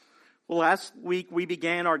Well, last week we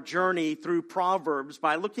began our journey through Proverbs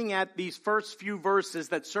by looking at these first few verses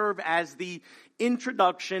that serve as the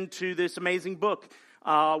introduction to this amazing book,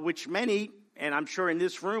 which many, and I'm sure in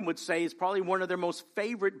this room, would say is probably one of their most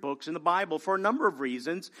favorite books in the Bible for a number of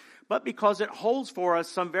reasons, but because it holds for us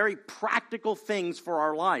some very practical things for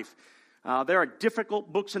our life. There are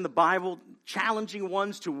difficult books in the Bible, challenging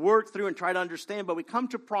ones to work through and try to understand, but we come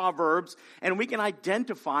to Proverbs and we can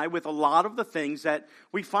identify with a lot of the things that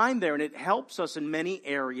we find there, and it helps us in many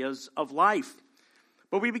areas of life.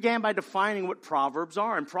 But we began by defining what Proverbs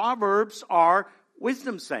are, and Proverbs are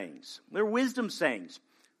wisdom sayings. They're wisdom sayings.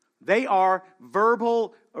 They are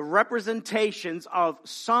verbal representations of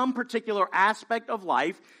some particular aspect of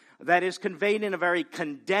life that is conveyed in a very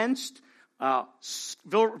condensed,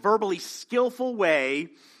 verbally skillful way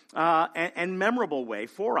and memorable way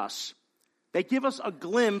for us. They give us a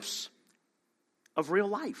glimpse of real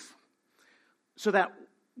life so that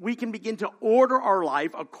we can begin to order our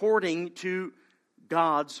life according to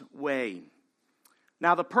God's way.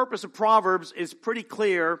 Now, the purpose of Proverbs is pretty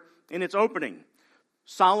clear in its opening.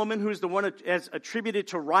 Solomon, who's the one as attributed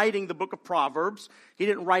to writing the book of Proverbs, he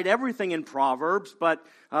didn't write everything in Proverbs, but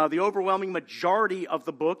the overwhelming majority of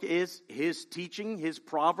the book is his teaching, his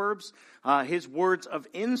Proverbs, his words of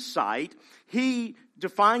insight. He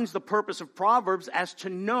defines the purpose of Proverbs as to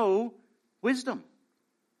know wisdom.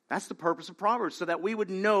 That's the purpose of Proverbs, so that we would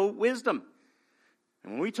know wisdom.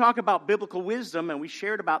 And when we talk about biblical wisdom, and we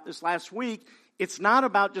shared about this last week, it's not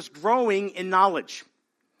about just growing in knowledge.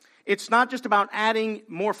 It's not just about adding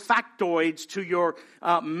more factoids to your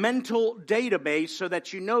mental database so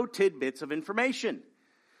that you know tidbits of information.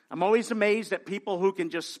 I'm always amazed at people who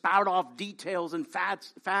can just spout off details and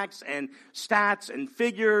facts and stats and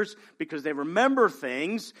figures because they remember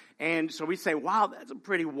things. And so we say, wow, that's a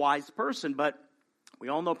pretty wise person. But we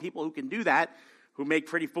all know people who can do that, who make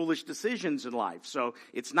pretty foolish decisions in life. So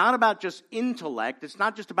it's not about just intellect. It's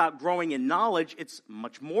not just about growing in knowledge. It's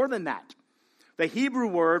much more than that. The Hebrew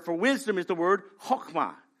word for wisdom is the word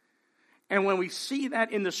chokhmah. And when we see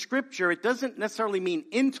that in the scripture, it doesn't necessarily mean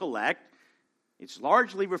intellect. It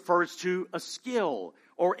largely refers to a skill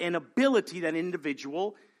or an ability that an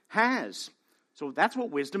individual has. So that's what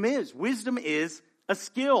wisdom is. Wisdom is a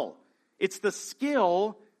skill. It's the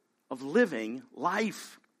skill of living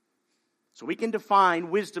life. So we can define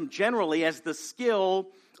wisdom generally as the skill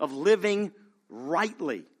of living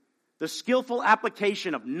rightly. The skillful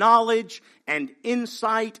application of knowledge and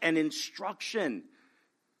insight and instruction.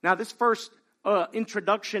 Now, this first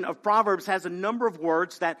introduction of Proverbs has a number of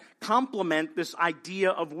words that complement this idea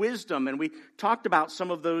of wisdom. And we talked about some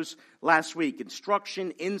of those last week.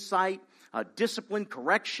 Instruction, insight, discipline,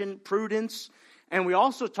 correction, prudence. And we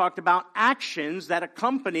also talked about actions that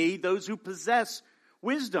accompany those who possess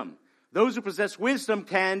wisdom. Those who possess wisdom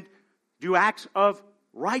can do acts of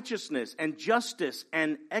righteousness and justice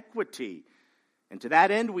and equity. And to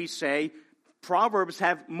that end, we say Proverbs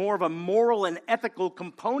have more of a moral and ethical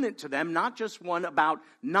component to them, not just one about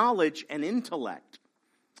knowledge and intellect.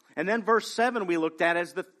 And then verse 7 we looked at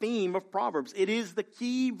as the theme of Proverbs. It is the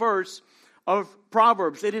key verse of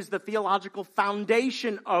Proverbs. It is the theological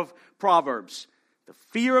foundation of Proverbs. The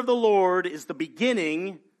fear of the Lord is the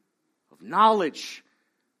beginning of knowledge,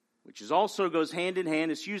 which is also goes hand in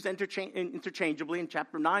hand. It's used interchangeably. In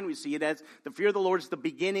chapter 9, we see it as the fear of the Lord is the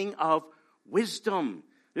beginning of wisdom.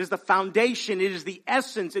 It is the foundation. It is the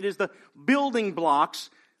essence. It is the building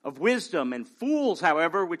blocks of wisdom. And fools,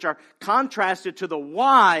 however, which are contrasted to the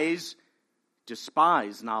wise,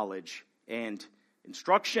 despise knowledge and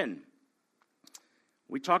instruction.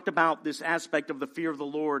 We talked about this aspect of the fear of the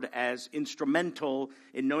Lord as instrumental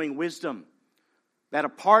in knowing wisdom. That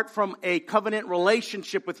apart from a covenant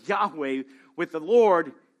relationship with Yahweh, with the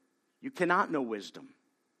Lord, you cannot know wisdom.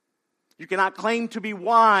 You cannot claim to be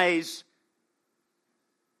wise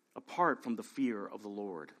apart from the fear of the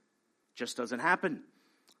Lord. It just doesn't happen.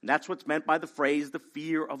 And that's what's meant by the phrase, the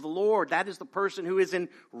fear of the Lord. That is the person who is in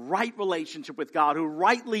right relationship with God, who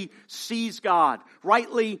rightly sees God,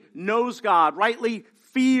 rightly knows God, rightly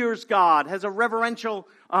fears God, has a reverential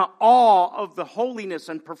awe of the holiness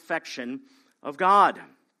and perfection of God.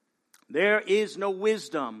 There is no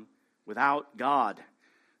wisdom without God.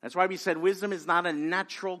 That's why we said wisdom is not a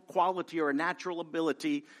natural quality or a natural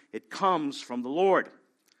ability. It comes from the Lord.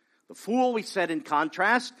 The fool, we said in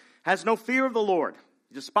contrast, has no fear of the Lord.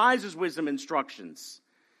 He despises wisdom instructions.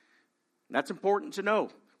 And that's important to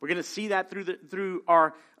know. We're going to see that through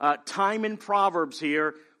our time in Proverbs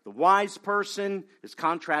here. The wise person is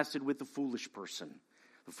contrasted with the foolish person.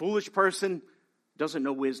 The foolish person doesn't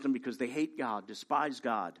know wisdom because they hate God, despise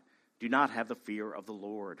God, do not have the fear of the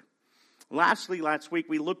Lord. Lastly, last week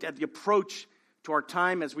we looked at the approach to our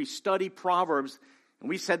time as we study Proverbs, and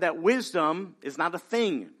we said that wisdom is not a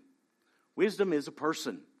thing. Wisdom is a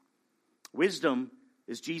person. Wisdom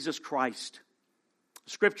is Jesus Christ.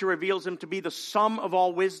 Scripture reveals him to be the sum of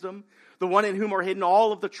all wisdom, the one in whom are hidden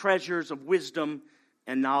all of the treasures of wisdom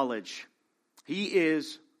and knowledge. He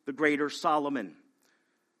is the greater Solomon.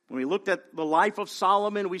 When we looked at the life of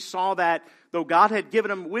Solomon, we saw that though God had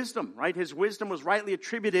given him wisdom, right? His wisdom was rightly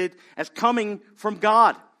attributed as coming from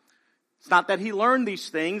God. It's not that he learned these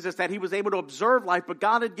things, it's that he was able to observe life, but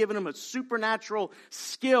God had given him a supernatural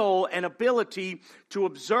skill and ability to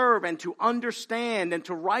observe and to understand and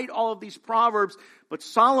to write all of these proverbs. But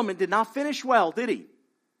Solomon did not finish well, did he?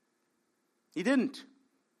 He didn't.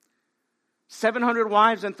 700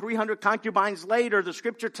 wives and 300 concubines later, the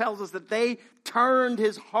scripture tells us that they turned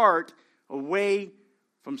his heart away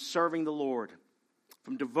from serving the Lord,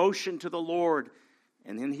 from devotion to the Lord,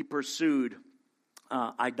 and then he pursued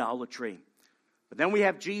idolatry. But then we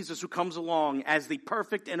have Jesus who comes along as the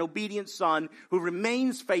perfect and obedient son who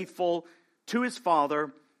remains faithful to his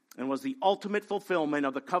Father and was the ultimate fulfillment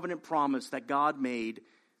of the covenant promise that God made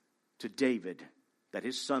to David, that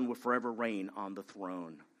his son would forever reign on the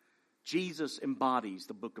throne. Jesus embodies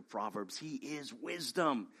the book of Proverbs. He is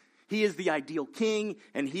wisdom. He is the ideal king,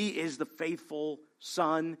 and he is the faithful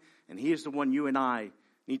son, and he is the one you and I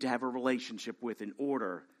need to have a relationship with in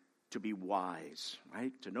order to be wise,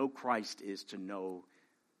 right? To know Christ is to know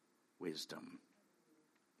wisdom.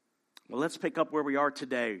 Well, let's pick up where we are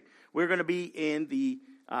today. We're going to be in the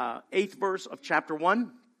 8th verse of chapter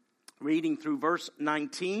 1, reading through verse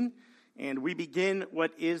 19, and we begin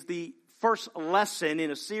what is the first lesson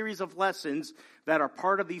in a series of lessons that are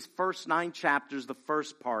part of these first 9 chapters, the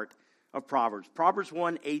first part of Proverbs. Proverbs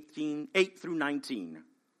 1, 8 through 19.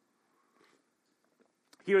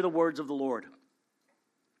 Hear the words of the Lord.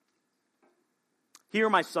 Hear,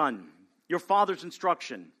 my son, your father's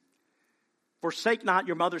instruction. Forsake not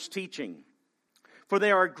your mother's teaching, for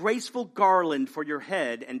they are a graceful garland for your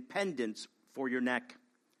head and pendants for your neck.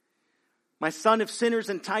 My son, if sinners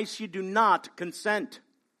entice you, do not consent.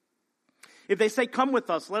 If they say, come with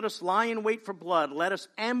us, let us lie in wait for blood, let us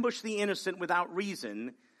ambush the innocent without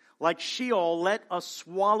reason, like Sheol, let us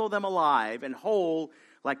swallow them alive, and whole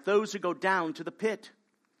like those who go down to the pit.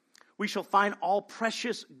 We shall find all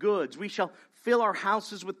precious goods. We shall fill our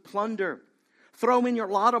houses with plunder. Throw in your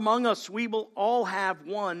lot among us. We will all have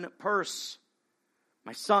one purse.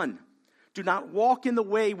 My son, do not walk in the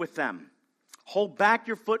way with them. Hold back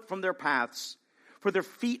your foot from their paths. For their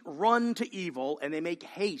feet run to evil, and they make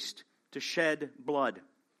haste to shed blood.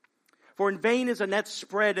 For in vain is a net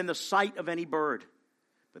spread in the sight of any bird.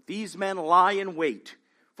 But these men lie in wait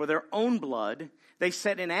for their own blood. They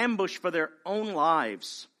set in ambush for their own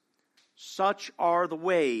lives. Such are the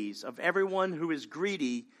ways of everyone who is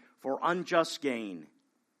greedy for unjust gain.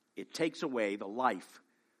 It takes away the life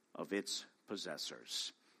of its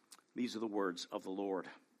possessors. These are the words of the Lord.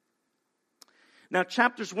 Now,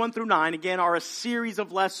 chapters 1 through 9, again, are a series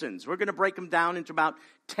of lessons. We're going to break them down into about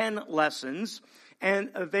 10 lessons.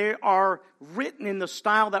 And they are written in the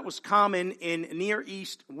style that was common in Near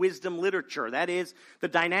East wisdom literature. That is, the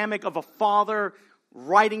dynamic of a father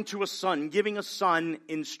writing to a son, giving a son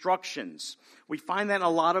instructions. We find that in a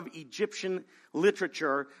lot of Egyptian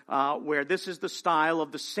literature where this is the style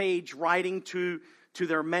of the sage writing to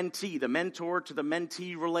their mentee, the mentor to the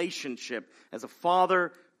mentee relationship as a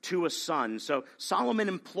father to a son. So Solomon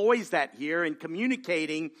employs that here in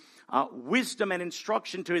communicating wisdom and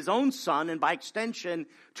instruction to his own son and by extension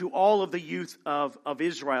to all of the youth of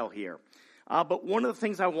Israel here. But one of the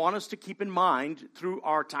things I want us to keep in mind through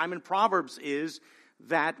our time in Proverbs is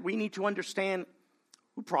that we need to understand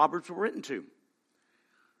who Proverbs were written to.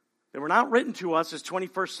 They were not written to us as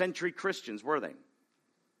 21st century Christians, were they?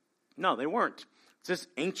 No, they weren't. It's this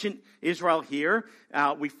ancient Israel here.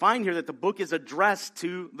 We find here that the book is addressed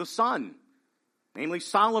to the son, namely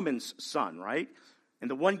Solomon's son, right? And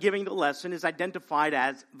the one giving the lesson is identified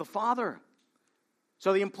as the father.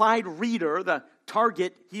 So the implied reader, the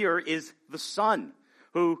target here, is the son,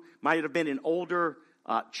 who might have been an older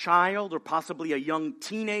child or possibly a young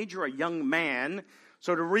teenager, a young man.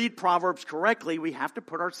 So to read Proverbs correctly, we have to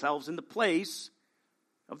put ourselves in the place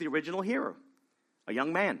of the original hearer, a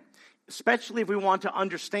young man. Especially if we want to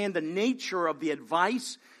understand the nature of the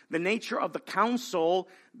advice, the nature of the counsel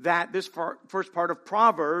that this first part of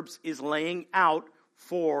Proverbs is laying out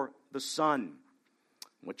for the son.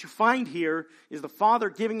 What you find here is the father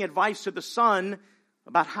giving advice to the son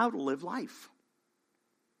about how to live life.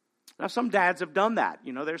 Now, some dads have done that.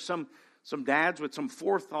 You know, there's some Some dads with some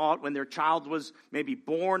forethought when their child was maybe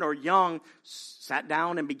born or young sat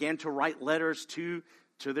down and began to write letters to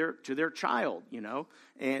their child,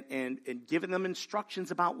 and giving them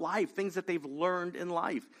instructions about life, things that they've learned in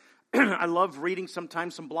life. I love reading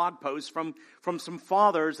sometimes some blog posts from some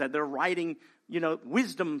fathers that they're writing,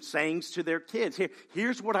 wisdom sayings to their kids.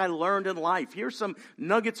 Here's what I learned in life. Here's some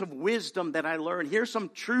nuggets of wisdom that I learned. Here's some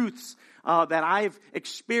truths that I've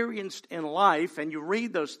experienced in life. And you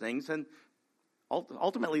read those things, and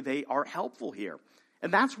ultimately they are helpful here.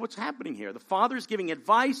 And that's what's happening here. The father's giving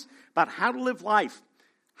advice about how to live life,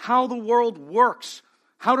 how the world works,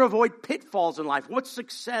 how to avoid pitfalls in life, what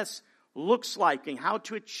success looks like, and how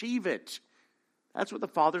to achieve it. That's what the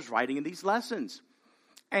father's writing in these lessons.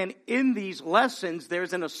 And in these lessons,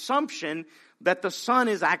 there's an assumption that the son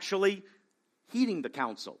is actually heeding the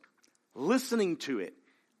counsel, listening to it,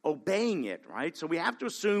 obeying it, right? So we have to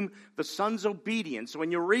assume the son's obedience. So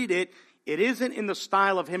when you read it, it isn't in the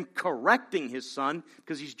style of him correcting his son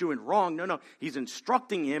because he's doing wrong. No, he's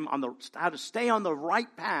instructing him on how to stay on the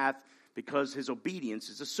right path because his obedience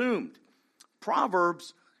is assumed.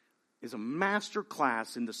 Proverbs is a master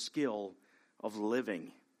class in the skill of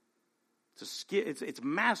living. It's a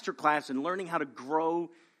master class in learning how to grow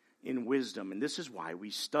in wisdom, and this is why we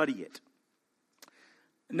study it.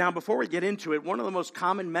 Now, before we get into it, one of the most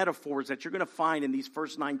common metaphors that you're going to find in these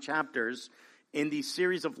first 9 chapters in these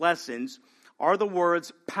series of lessons are the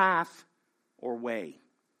words path or way.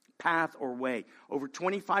 Path or way. Over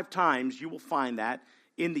 25 times you will find that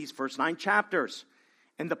in these first 9 chapters.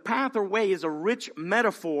 And the path or way is a rich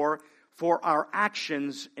metaphor for our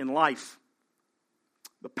actions in life.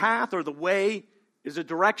 The path or the way is a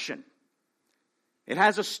direction. It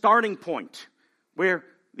has a starting point where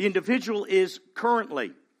the individual is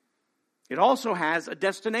currently. It also has a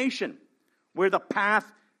destination where the path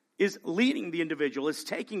is leading the individual, is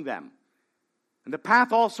taking them. And the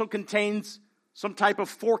path also contains some type of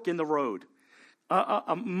fork in the road,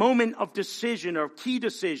 a moment of decision or key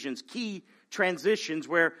decisions, key transitions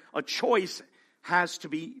where a choice has to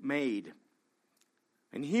be made.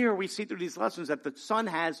 And here we see through these lessons that the son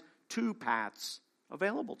has 2 paths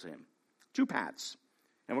available to him. 2 paths.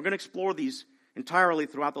 And we're going to explore these entirely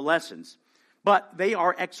throughout the lessons. But they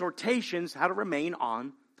are exhortations how to remain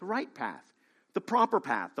on the right path, the proper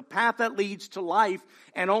path, the path that leads to life.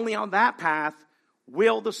 And only on that path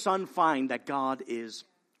will the son find that God is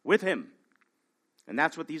with him. And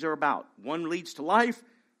that's what these are about. One leads to life,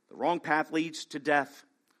 the wrong path leads to death.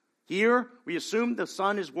 Here, we assume the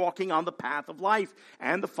son is walking on the path of life,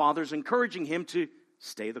 and the father's encouraging him to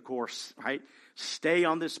stay the course, right? Stay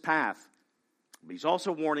on this path. But he's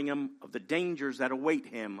also warning him of the dangers that await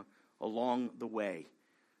him along the way.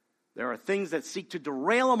 There are things that seek to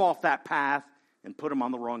derail him off that path and put him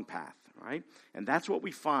on the wrong path, right? And that's what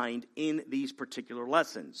we find in these particular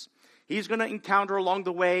lessons. He's going to encounter along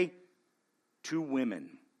the way 2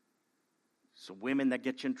 women. So women that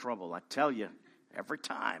get you in trouble, I tell you, every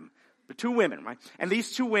time. But 2 women, right? And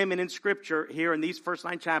these 2 women in Scripture here in these first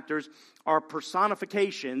 9 chapters are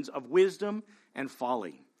personifications of wisdom and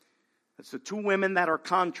folly. It's the 2 women that are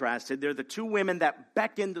contrasted. They're the 2 women that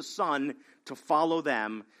beckon the son to follow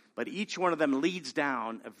them, but each one of them leads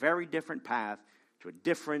down a very different path to a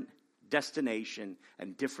different destination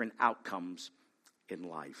and different outcomes in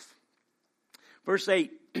life. Verse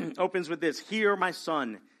 8 opens with this: "Hear, my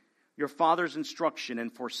son, your father's instruction,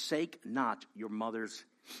 and forsake not your mother's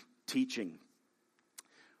teaching."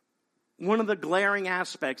 One of the glaring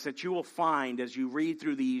aspects that you will find as you read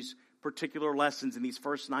through these particular lessons in these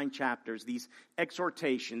first 9 chapters, these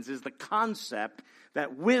exhortations, is the concept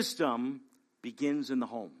that wisdom begins in the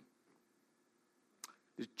home.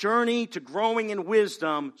 The journey to growing in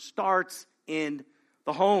wisdom starts in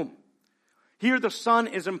the home. Here the son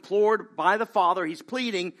is implored by the father. He's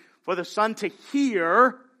pleading for the son to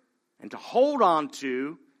hear and to hold on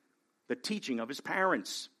to the teaching of his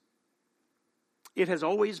parents. It has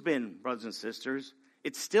always been, brothers and sisters,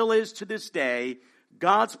 it still is to this day,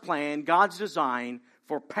 God's plan, God's design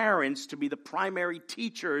for parents to be the primary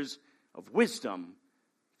teachers of wisdom,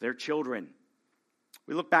 their children.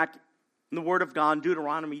 We look back in the Word of God, in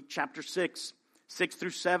Deuteronomy chapter 6, 6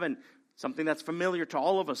 through 7, something that's familiar to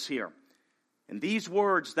all of us here. And these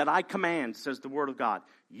words that I command, says the Word of God,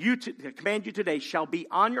 I command you today shall be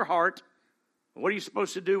on your heart. And what are you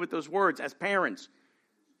supposed to do with those words as parents?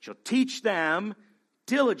 You shall teach them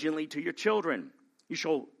diligently to your children. You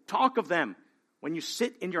shall talk of them when you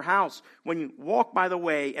sit in your house, when you walk by the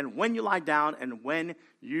way, and when you lie down, and when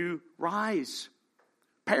you rise.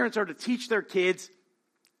 Parents are to teach their kids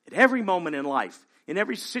at every moment in life, in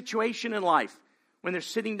every situation in life, when they're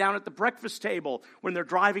sitting down at the breakfast table, when they're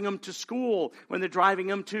driving them to school, when they're driving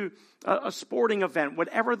them to a sporting event,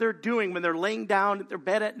 whatever they're doing, when they're laying down at their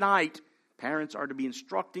bed at night, parents are to be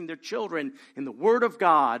instructing their children in the Word of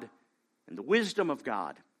God and the wisdom of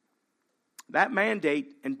God. That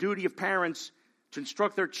mandate and duty of parents to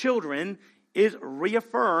instruct their children is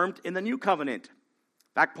reaffirmed in the New Covenant.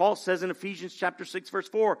 In fact, Paul says in Ephesians chapter 6, verse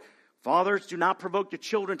 4, fathers, do not provoke your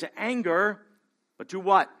children to anger, but to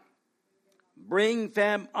what? Bring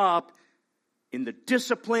them up in the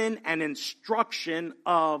discipline and instruction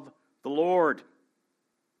of the Lord.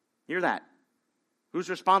 Hear that? Whose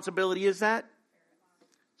responsibility is that?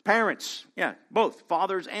 It's parents. Yeah, both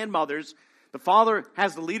fathers and mothers. The father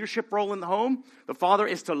has the leadership role in the home. The father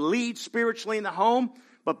is to lead spiritually in the home,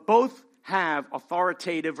 but both have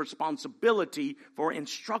authoritative responsibility for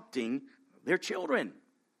instructing their children.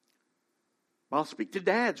 Well, I'll speak to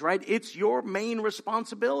dads, right? It's your main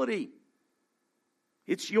responsibility.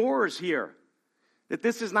 It's yours here. That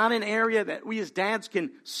this is not an area that we as dads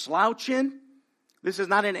can slouch in. This is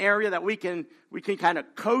not an area that we can kind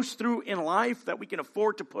of coast through in life, that we can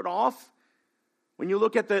afford to put off. When you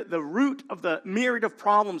look at the root of the myriad of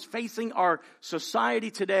problems facing our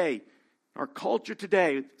society today, our culture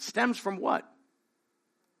today, it stems from what?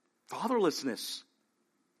 Fatherlessness.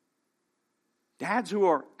 Dads who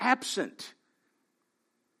are absent.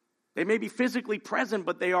 They may be physically present,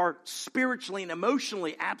 but they are spiritually and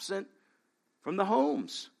emotionally absent from the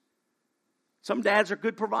homes. Some dads are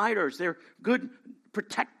good providers. They're good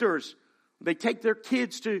protectors. They take their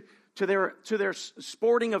kids to their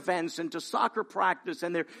sporting events and to soccer practice,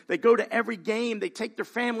 and they go to every game. They take their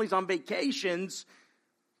families on vacations,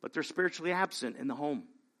 but they're spiritually absent in the home.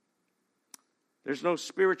 There's no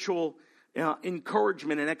spiritual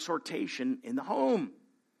encouragement and exhortation in the home.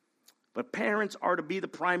 But parents are to be the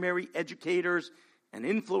primary educators and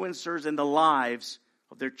influencers in the lives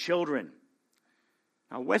of their children.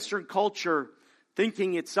 Now, Western culture,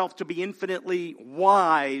 thinking itself to be infinitely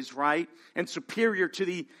wise, right, and superior to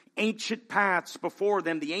the ancient paths before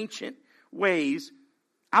them, the ancient ways,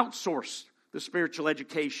 outsourced the spiritual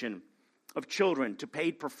education of children to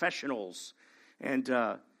paid professionals. And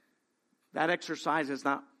that exercise has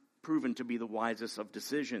not proven to be the wisest of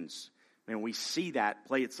decisions. And we see that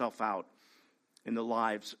play itself out in the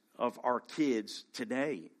lives of our kids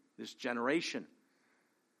today, this generation.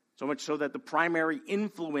 So much so that the primary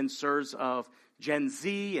influencers of Gen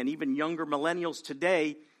Z and even younger millennials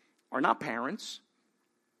today are not parents,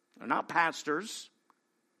 are not pastors.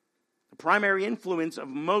 The primary influence of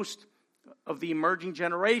most of the emerging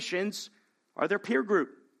generations are their peer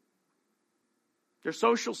group, their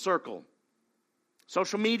social circle,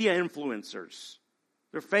 social media influencers,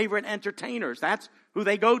 their favorite entertainers. That's who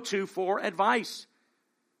they go to for advice.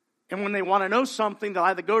 And when they want to know something, they'll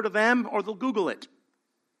either go to them or they'll Google it.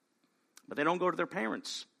 But they don't go to their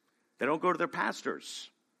parents. They don't go to their pastors.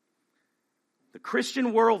 The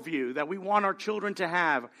Christian worldview that we want our children to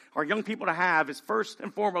have, our young people to have, is first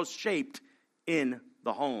and foremost shaped in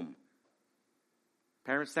the home.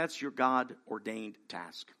 Parents, that's your God-ordained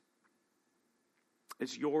task.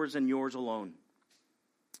 It's yours and yours alone.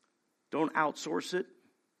 Don't outsource it.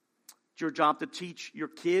 It's your job to teach your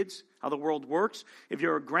kids how the world works. If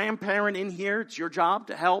you're a grandparent in here, it's your job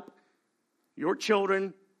to help your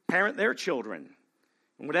children parent their children.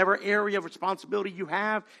 In whatever area of responsibility you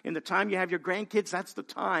have, in the time you have your grandkids, that's the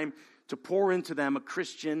time to pour into them a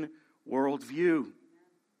Christian worldview.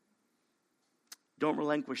 Don't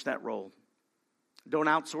relinquish that role. Don't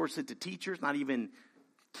outsource it to teachers, not even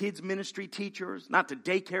kids ministry teachers, not to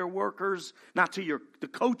daycare workers, not to the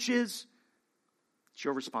coaches. It's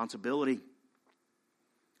your responsibility.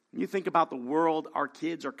 When you think about the world our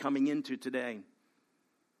kids are coming into today,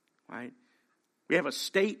 right? We have a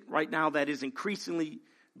state right now that is increasingly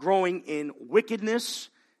growing in wickedness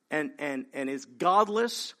and is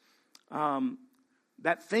godless,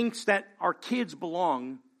 that thinks that our kids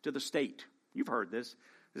belong to the state. You've heard this.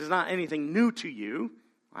 This is not anything new to you,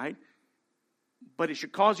 right? But it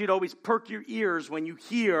should cause you to always perk your ears when you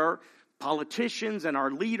hear politicians and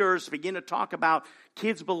our leaders begin to talk about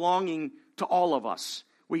kids belonging to all of us.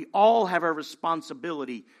 We all have a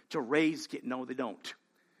responsibility to raise kids. No, they don't.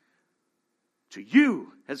 To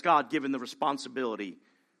you has God given the responsibility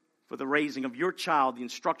for the raising of your child, the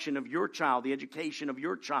instruction of your child, the education of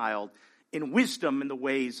your child in wisdom in the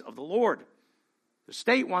ways of the Lord. The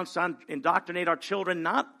state wants to indoctrinate our children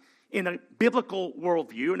not in a biblical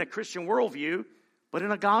worldview, in a Christian worldview, but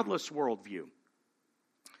in a godless worldview.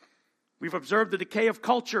 We've observed the decay of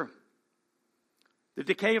culture. The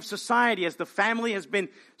decay of society as the family has been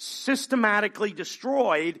systematically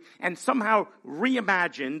destroyed and somehow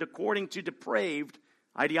reimagined according to depraved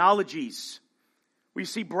ideologies. We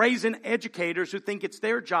see brazen educators who think it's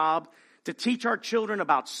their job to teach our children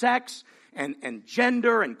about sex and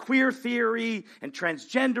gender and queer theory and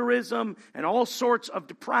transgenderism and all sorts of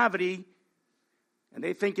depravity. And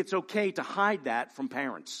they think it's okay to hide that from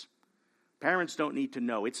parents. Parents don't need to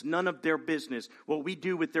know. It's none of their business what we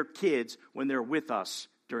do with their kids when they're with us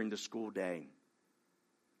during the school day.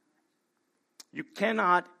 You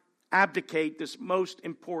cannot abdicate this most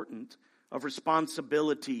important of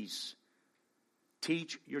responsibilities.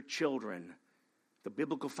 Teach your children the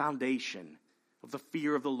biblical foundation of the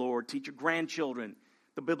fear of the Lord. Teach your grandchildren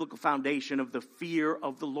the biblical foundation of the fear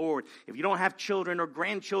of the Lord. If you don't have children or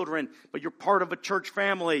grandchildren, but you're part of a church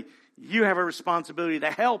family, you have a responsibility to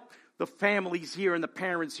help the families here and the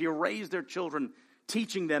parents here raise their children,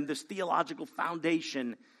 teaching them this theological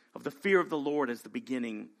foundation of the fear of the Lord as the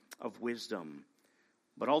beginning of wisdom.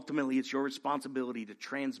 But ultimately, it's your responsibility to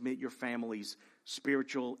transmit your family's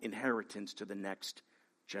spiritual inheritance to the next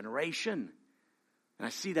generation. And I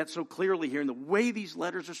see that so clearly here in the way these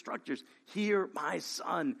letters are structured. Here, my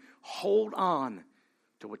son, hold on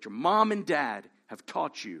to what your mom and dad have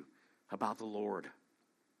taught you about the Lord.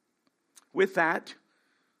 With that,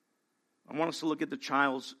 I want us to look at the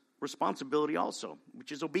child's responsibility also,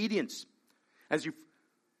 which is obedience. As you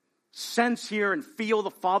sense here and feel the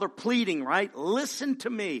father pleading, right? Listen to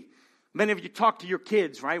me. Many of you talk to your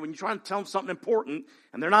kids, right? When you're trying to tell them something important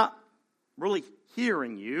and they're not really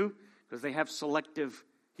hearing you because they have selective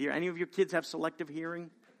hearing. Any of your kids have selective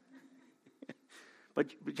hearing?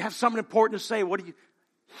 But you have something important to say. What do you?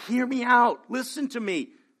 Hear me out. Listen to me.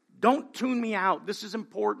 Don't tune me out. This is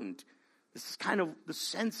important. This is kind of the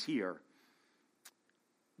sense here.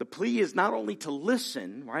 The plea is not only to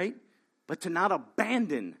listen, right, but to not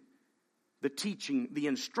abandon the teaching, the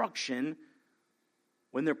instruction,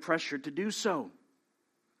 when they're pressured to do so.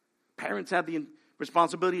 Parents have the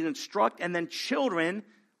responsibility to instruct, and then children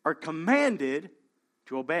are commanded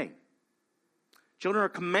to obey. Children are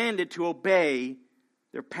commanded to obey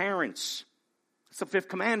their parents. That's the fifth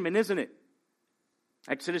commandment, isn't it?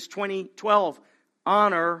 Exodus 20:12,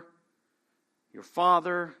 honor your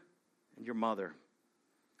father and your mother.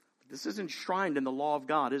 This is enshrined in the law of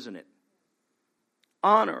God, isn't it?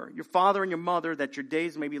 Honor your father and your mother, that your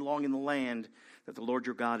days may be long in the land that the Lord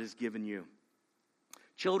your God has given you.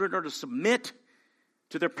 Children are to submit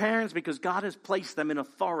to their parents because God has placed them in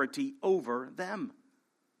authority over them.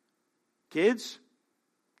 Kids,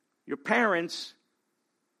 your parents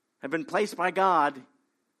have been placed by God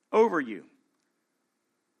over you.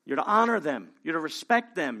 You're to honor them. You're to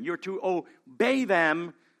respect them. You're to obey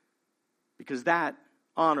them because that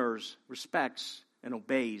honors, respects, and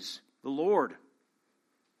obeys the Lord.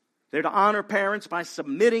 They're to honor parents by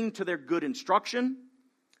submitting to their good instruction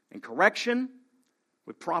and correction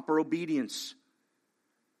with proper obedience.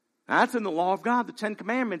 Now, that's in the law of God, the Ten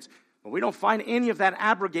Commandments, but we don't find any of that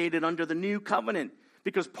abrogated under the new covenant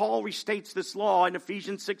because Paul restates this law in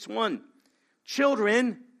Ephesians 6:1.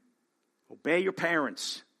 Children, obey your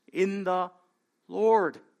parents in the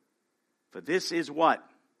Lord, for this is what?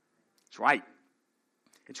 It's right.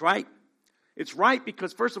 It's right. It's right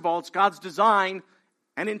because, first of all, it's God's design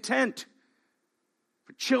and intent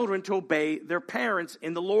for children to obey their parents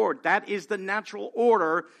in the Lord. That is the natural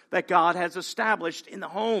order that God has established in the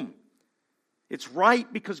home. It's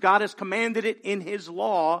right because God has commanded it in His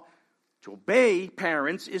law. To obey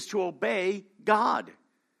parents is to obey God.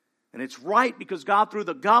 And it's right because God, through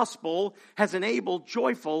the gospel, has enabled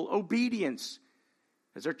joyful obedience.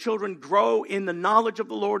 As our children grow in the knowledge of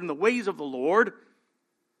the Lord and the ways of the Lord,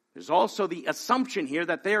 there's also the assumption here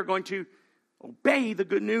that they are going to obey the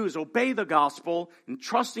good news, obey the gospel, and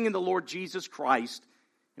trusting in the Lord Jesus Christ,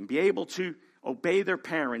 and be able to obey their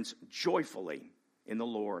parents joyfully in the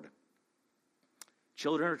Lord.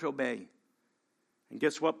 Children are to obey. And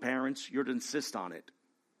guess what, parents? You're to insist on it.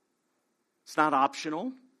 It's not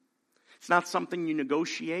optional. It's not something you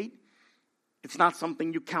negotiate. It's not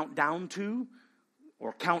something you count down to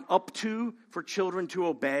or count up to for children to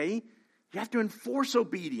obey. You have to enforce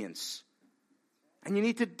obedience. And you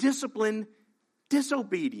need to discipline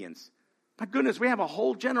disobedience. My goodness, we have a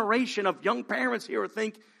whole generation of young parents here who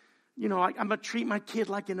think, I'm going to treat my kid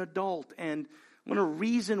like an adult and I'm going to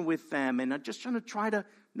reason with them and I'm just trying to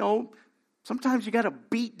no, sometimes you got to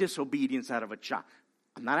beat disobedience out of a child.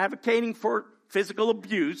 I'm not advocating for physical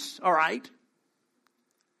abuse, all right?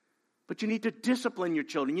 But you need to discipline your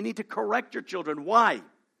children. You need to correct your children. Why?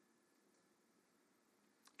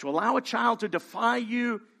 To allow a child to defy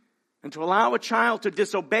you And to allow a child to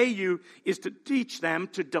disobey you is to teach them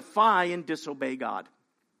to defy and disobey God.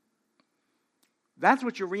 That's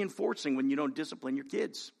what you're reinforcing when you don't discipline your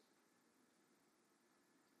kids.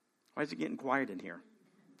 Why is it getting quiet in here?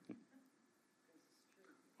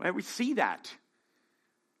 Right, we see that.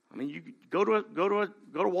 I mean, you go to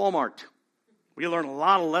Walmart. We learn a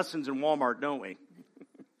lot of lessons in Walmart, don't we?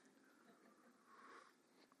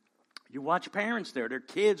 You watch parents there. Their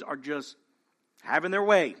kids are just having their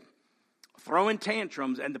way, throwing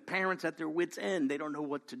tantrums, and the parents at their wits' end, they don't know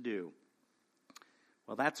what to do.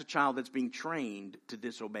 Well, that's a child that's being trained to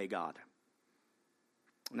disobey God.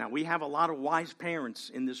 Now, we have a lot of wise parents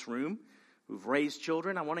in this room who've raised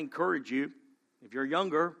children. I want to encourage you, if you're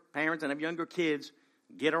younger parents and have younger kids,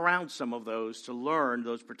 get around some of those to learn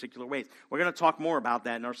those particular ways. We're going to talk more about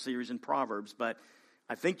that in our series in Proverbs, but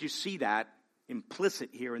I think you see that implicit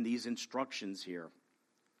here in these instructions here.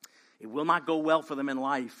 It will not go well for them in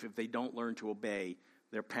life if they don't learn to obey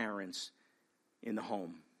their parents in the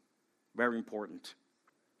home. Very important.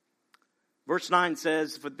 Verse 9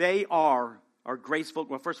 says, for they are graceful.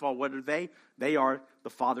 Well, first of all, what are they? They are the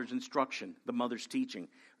father's instruction, the mother's teaching.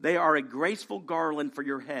 They are a graceful garland for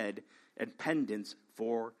your head and pendants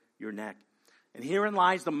for your neck. And herein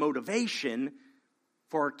lies the motivation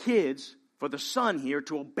for our kids, for the son here,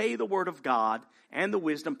 to obey the word of God and the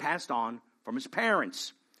wisdom passed on from his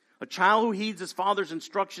parents. A child who heeds his father's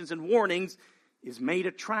instructions and warnings is made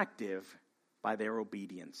attractive by their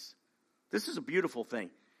obedience. This is a beautiful thing.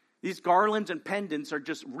 These garlands and pendants are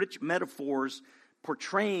just rich metaphors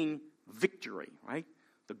portraying victory, right?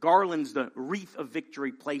 The garland's the wreath of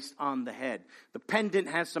victory placed on the head. The pendant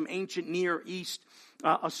has some ancient Near East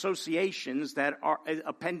associations that are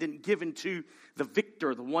a pendant given to the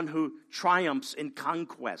victor, the one who triumphs in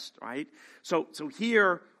conquest, right? So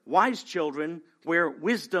here, wise children wear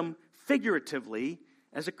wisdom figuratively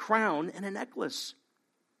as a crown and a necklace.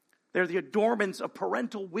 They're the adornments of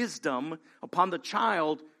parental wisdom upon the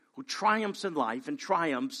child who triumphs in life and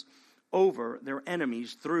triumphs over their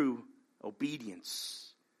enemies through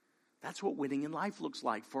obedience. That's what winning in life looks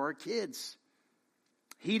like for our kids.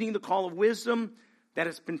 Heeding the call of wisdom that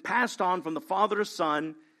has been passed on from the father to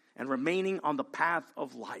son and remaining on the path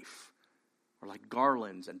of life are like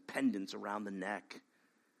garlands and pendants around the neck.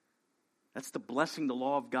 That's the blessing the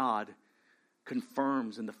law of God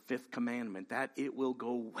confirms in the fifth commandment, that it will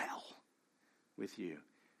go well with you.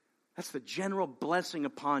 That's the general blessing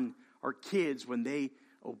upon our kids when they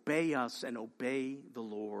obey us and obey the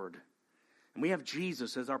Lord. And we have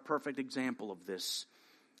Jesus as our perfect example of this.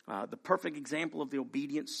 The perfect example of the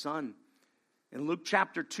obedient son. In Luke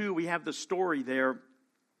chapter 2, we have the story there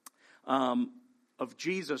of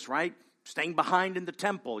Jesus, right? Staying behind in the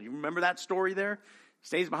temple. You remember that story there?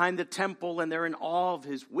 Stays behind the temple and they're in awe of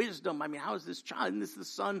his wisdom. I mean, how is this child? And this is the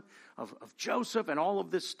son of Joseph and all of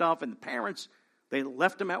this stuff. And the parents, they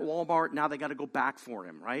left him at Walmart. Now they got to go back for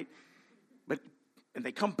him, right? And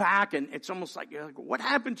they come back and it's almost like, what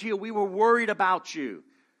happened to you? We were worried about you.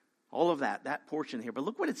 All of that portion here. But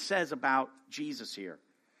look what it says about Jesus here.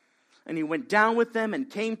 And he went down with them and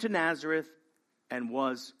came to Nazareth and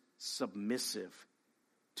was submissive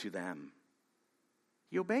to them.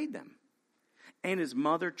 He obeyed them. And his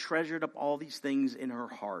mother treasured up all these things in her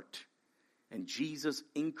heart. And Jesus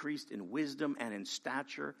increased in wisdom and in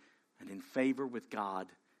stature and in favor with God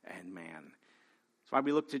and man. That's why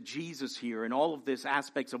we look to Jesus here in all of this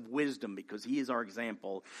aspects of wisdom, because he is our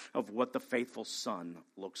example of what the faithful son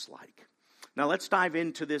looks like. Now let's dive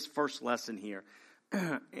into this first lesson here.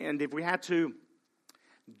 And if we had to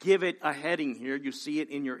give it a heading here, you see it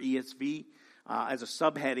in your ESV as a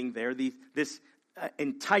subheading there, this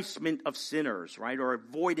enticement of sinners, right? Or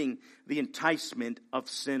avoiding the enticement of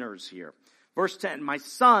sinners here. Verse 10, my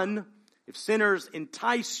son, if sinners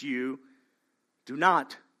entice you, do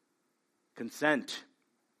not consent.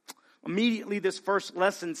 Immediately, this first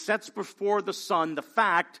lesson sets before the son the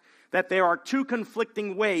fact that there are two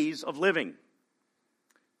conflicting ways of living.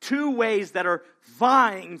 Two ways that are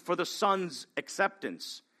vying for the son's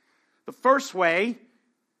acceptance. The first way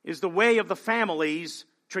is the way of the family's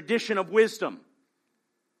tradition of wisdom.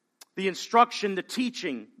 The instruction, the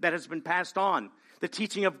teaching that has been passed on. The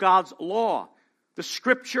teaching of God's law. The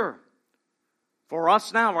scripture. For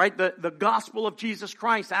us now, right? The gospel of Jesus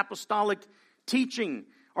Christ. Apostolic teaching.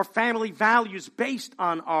 Our family values based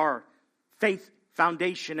on our faith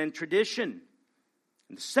foundation and tradition.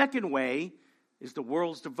 And the second way is the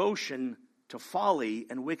world's devotion to folly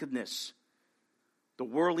and wickedness. The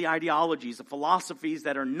worldly ideologies, the philosophies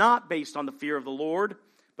that are not based on the fear of the Lord,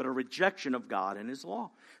 but a rejection of God and his law.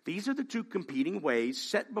 These are the two competing ways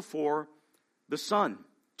set before the son.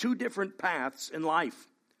 Two different paths in life.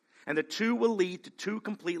 And the two will lead to two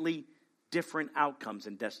completely different outcomes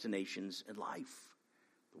and destinations in life.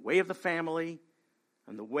 The way of the family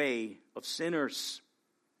and the way of sinners.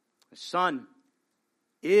 Son,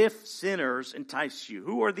 if sinners entice you,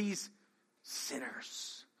 who are these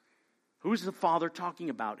sinners? Who's the Father talking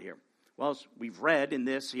about here? Well, as we've read in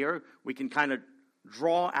this here, we can kind of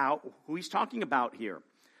draw out who he's talking about here.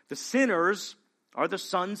 The sinners are the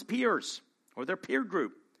son's peers, or their peer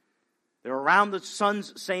group. They're around the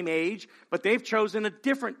son's same age, but they've chosen a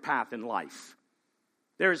different path in life.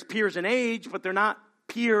 They're his peers in age, but they're not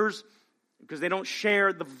peers because they don't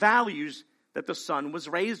share the values that the son was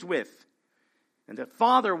raised with. And the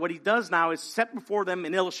father, what he does now is set before them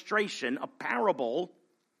an illustration, a parable,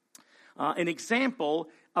 an example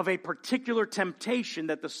of a particular temptation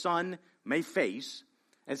that the son may face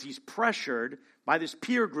as he's pressured by this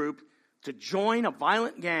peer group to join a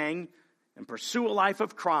violent gang and pursue a life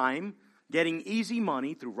of crime, getting easy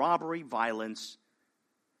money through robbery, violence,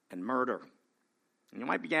 and murder. And you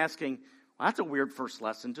might be asking, well, that's a weird first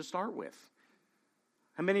lesson to start with.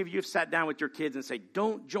 How many of you have sat down with your kids and say,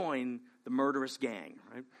 don't join the murderous gang?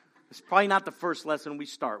 Right? It's probably not the first lesson we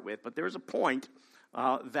start with, but there's a point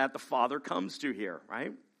that the father comes to here,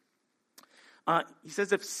 right? He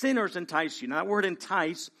says, if sinners entice you. Now, that word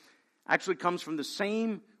entice actually comes from the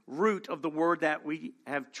same root of the word that we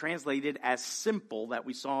have translated as simple that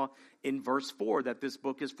we saw in verse 4, that this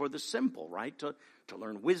book is for the simple, right? To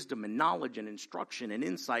learn wisdom and knowledge and instruction and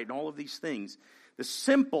insight and all of these things. The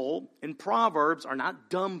simple in Proverbs are not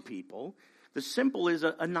dumb people. The simple is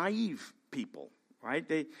a naive people, right?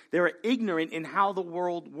 They're ignorant in how the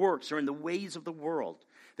world works or in the ways of the world.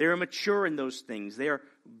 They're immature in those things. They're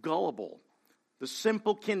gullible. The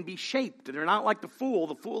simple can be shaped. They're not like the fool.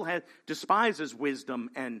 The fool despises wisdom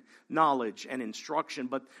and knowledge and instruction.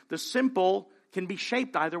 But the simple can be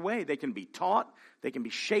shaped either way. They can be taught. They can be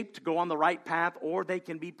shaped to go on the right path, or they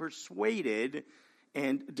can be persuaded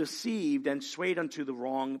and deceived and swayed unto the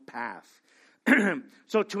wrong path.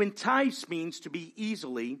 So to entice means to be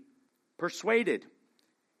easily persuaded.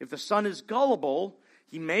 If the son is gullible,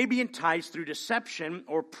 he may be enticed through deception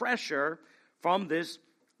or pressure from this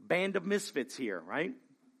band of misfits here, right?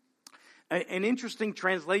 An interesting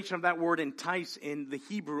translation of that word entice in the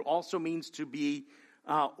Hebrew also means to be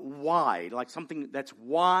wide, like something that's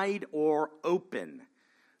wide or open.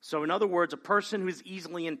 So in other words, a person who is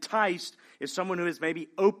easily enticed is someone who is maybe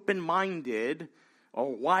open-minded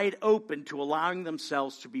or wide open to allowing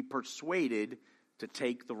themselves to be persuaded to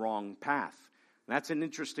take the wrong path. And that's an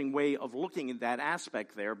interesting way of looking at that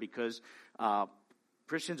aspect there, because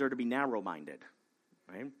Christians are to be narrow-minded.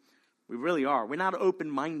 Right? We really are. We're not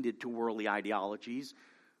open-minded to worldly ideologies.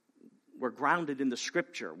 We're grounded in the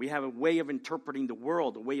Scripture. We have a way of interpreting the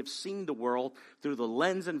world, a way of seeing the world through the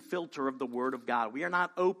lens and filter of the Word of God. We are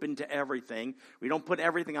not open to everything. We don't put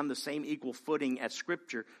everything on the same equal footing as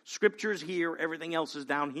Scripture. Scripture's here, everything else is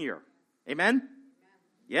down here. Amen?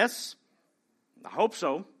 Yes? I hope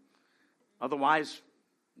so. Otherwise,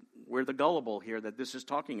 we're the gullible here that this is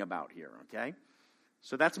talking about here, okay?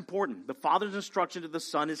 So that's important. The Father's instruction to the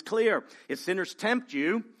Son is clear. If sinners tempt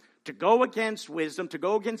you to go against wisdom, to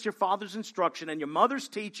go against your father's instruction and your mother's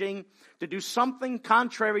teaching, to do something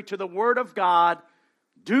contrary to the Word of God,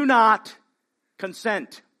 do not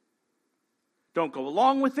consent. Don't go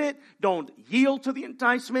along with it. Don't yield to the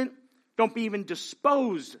enticement. Don't be even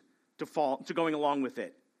disposed to going along with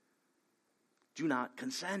it. Do not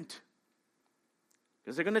consent.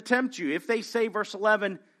 Because they're going to tempt you. If they say, verse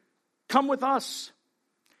 11, come with us.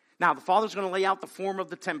 Now, the Father's going to lay out the form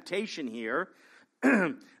of the temptation here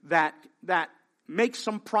that makes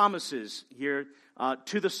some promises here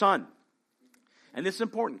to the Son. And this is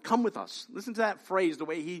important. Come with us. Listen to that phrase, the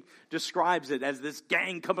way he describes it, as this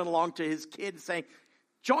gang coming along to his kids saying,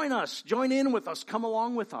 join us, join in with us, come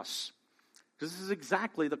along with us. Because this is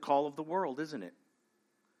exactly the call of the world, isn't it?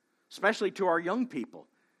 Especially to our young people.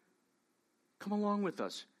 Come along with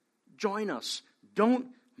us. Join us. Don't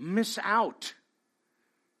miss out.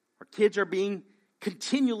 Our kids are being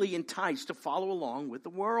continually enticed to follow along with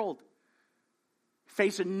the world.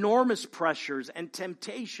 Face enormous pressures and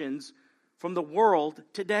temptations from the world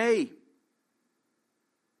today.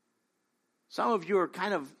 Some of you are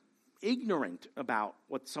kind of ignorant about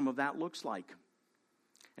what some of that looks like.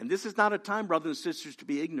 And this is not a time, brothers and sisters, to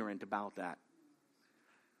be ignorant about that.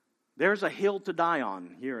 There's a hill to die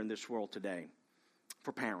on here in this world today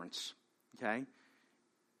for parents, okay?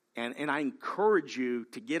 And I encourage you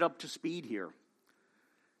to get up to speed here.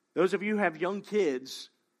 Those of you who have young kids,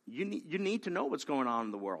 you need to know what's going on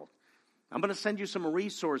in the world. I'm going to send you some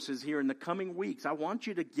resources here in the coming weeks. I want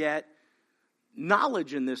you to get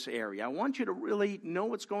knowledge in this area. I want you to really know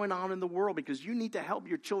what's going on in the world, because you need to help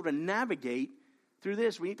your children navigate through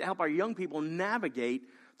this. We need to help our young people navigate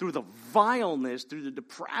through the vileness, through the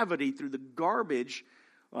depravity, through the garbage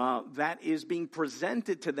that is being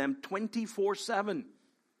presented to them 24/7.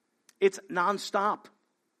 It's nonstop.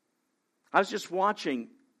 I was just watching,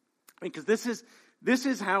 because this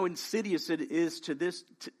is how insidious it is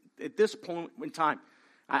at this point in time.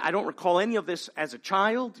 I don't recall any of this as a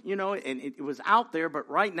child, and it was out there, but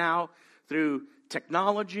right now, through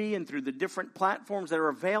technology and through the different platforms that are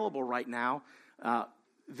available right now,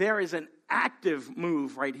 there is an active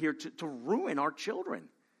move right here to ruin our children.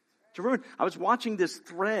 I was watching this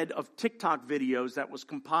thread of TikTok videos that was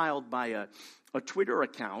compiled by a Twitter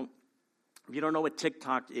account. If you don't know what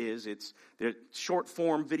TikTok is, it's the short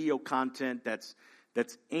form video content that's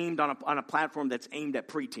aimed on a platform that's aimed at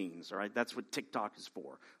preteens. All right, that's what TikTok is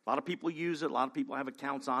for. A lot of people use it. A lot of people have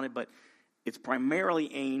accounts on it, but it's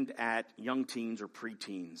primarily aimed at young teens or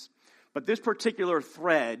preteens. But this particular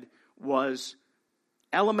thread was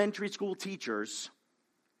elementary school teachers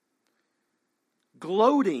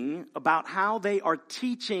gloating about how they are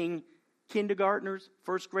teaching kindergartners,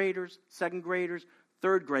 first graders, second graders,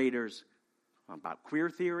 third graders about queer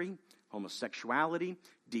theory, homosexuality,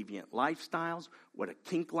 deviant lifestyles, what a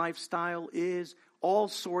kink lifestyle is, all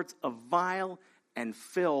sorts of vile and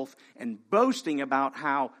filth, and boasting about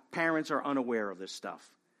how parents are unaware of this stuff.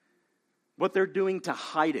 What they're doing to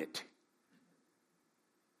hide it.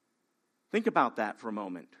 Think about that for a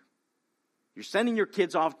moment. You're sending your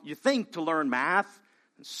kids off, you think, to learn math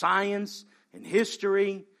and science and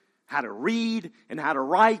history, how to read and how to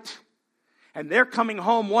write. And they're coming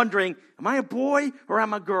home wondering, am I a boy or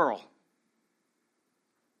am I a girl?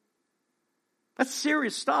 That's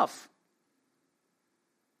serious stuff.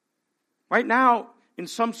 Right now, in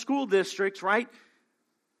some school districts, right,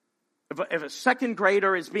 if a second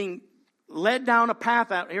grader is being led down a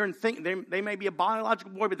path out here and think they may be a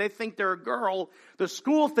biological boy, but they think they're a girl, the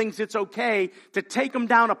school thinks it's okay to take them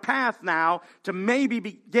down a path now to maybe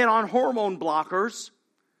get on hormone blockers,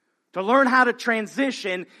 to learn how to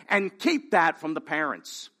transition and keep that from the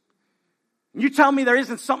parents. You tell me there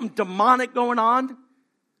isn't something demonic going on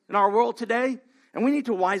in our world today? And we need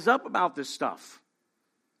to wise up about this stuff.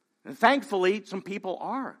 And thankfully, some people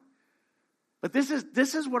are. But this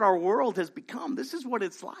is what our world has become. This is what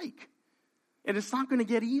it's like. And it's not going to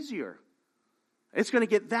get easier. It's going to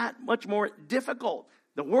get that much more difficult.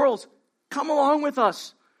 The world's come along with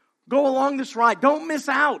us. Go along this ride. Don't miss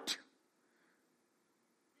out.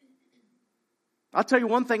 I'll tell you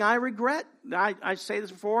one thing I regret. I say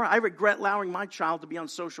this before. I regret allowing my child to be on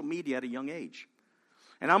social media at a young age.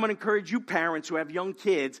 And I'm going to encourage you parents who have young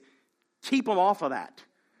kids, keep them off of that.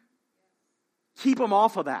 Keep them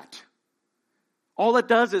off of that. All it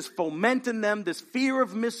does is foment in them this fear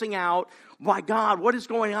of missing out. My God, what is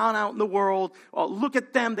going on out in the world? Oh, look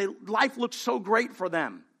at them. Life looks so great for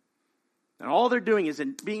them. And all they're doing is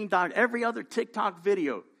being done. Every other TikTok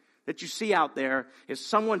video that you see out there is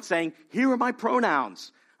someone saying, here are my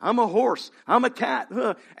pronouns. I'm a horse. I'm a cat.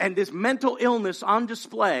 And this mental illness on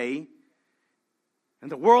display.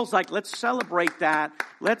 And the world's like, let's celebrate that.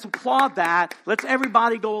 Let's applaud that. Let's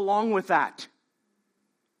everybody go along with that.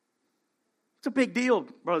 It's a big deal,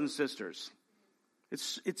 brothers and sisters.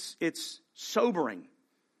 It's sobering.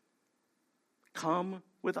 Come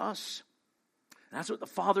with us. And that's what the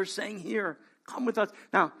Father's saying here. Come with us.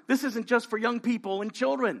 Now, this isn't just for young people and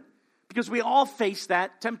children, because we all face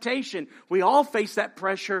that temptation. We all face that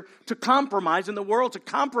pressure to compromise in the world, to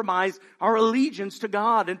compromise our allegiance to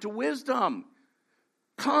God and to wisdom.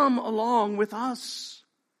 Come along with us.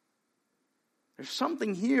 There's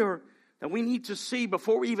something here that we need to see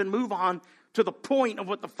before we even move on to the point of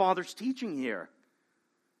what the Father's teaching here.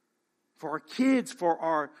 For our kids,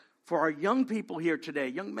 for our young people here today,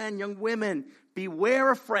 young men, young women,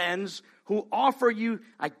 beware of friends who offer you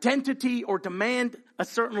identity or demand a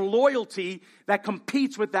certain loyalty that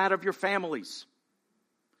competes with that of your families.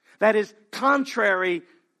 That is contrary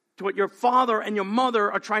to what your father and your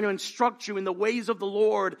mother are trying to instruct you in the ways of the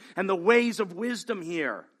Lord and the ways of wisdom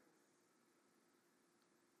here.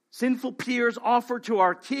 Sinful peers offer to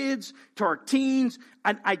our kids, to our teens,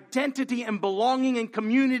 an identity and belonging and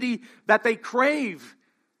community that they crave.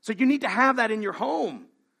 So you need to have that in your home.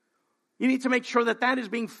 You need to make sure that that is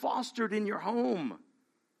being fostered in your home.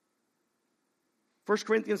 1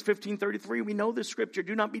 Corinthians 15:33, we know this scripture.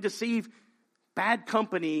 Do not be deceived. Bad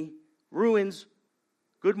company ruins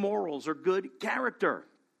good morals or good character.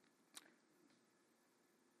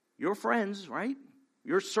 Your friends, right?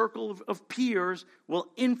 Your circle of peers will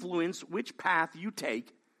influence which path you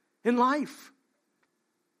take in life.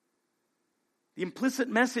 The implicit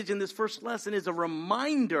message in this first lesson is a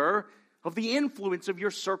reminder of the influence of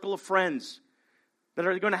your circle of friends that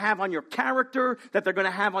are going to have on your character, that they're going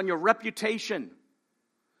to have on your reputation.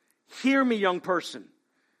 Hear me, young person.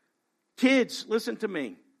 Kids, listen to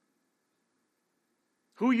me.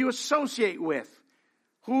 Who you associate with,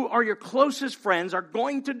 who are your closest friends, are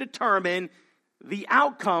going to determine the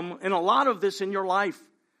outcome in a lot of this in your life.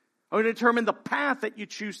 Are going to determine the path that you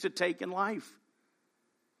choose to take in life.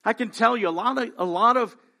 I can tell you a lot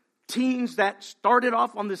of teens that started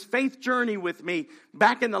off on this faith journey with me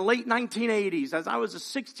back in the late 1980s as I was a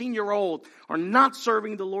 16-year-old are not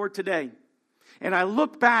serving the Lord today. And I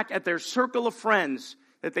look back at their circle of friends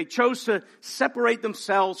that they chose to separate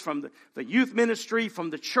themselves from the youth ministry, from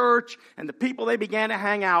the church, and the people they began to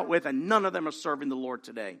hang out with, and none of them are serving the Lord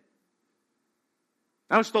today.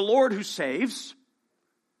 Now, it's the Lord who saves,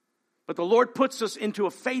 but the Lord puts us into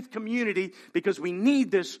a faith community because we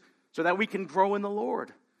need this so that we can grow in the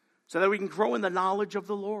Lord, so that we can grow in the knowledge of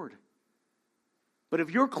the Lord. But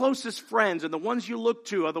if your closest friends and the ones you look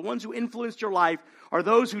to are the ones who influenced your life are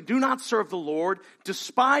those who do not serve the Lord,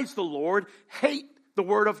 despise the Lord, hate the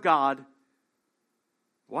Word of God,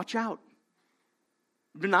 watch out.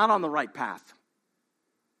 You're not on the right path.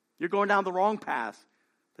 You're going down the wrong path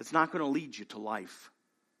that's not going to lead you to life.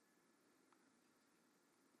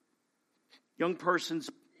 Young person's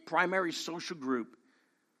primary social group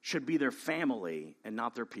should be their family and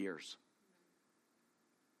not their peers.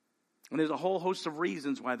 And there's a whole host of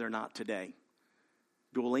reasons why they're not today.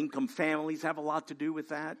 Dual income families have a lot to do with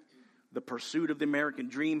that. The pursuit of the American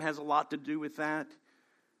dream has a lot to do with that.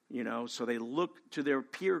 So they look to their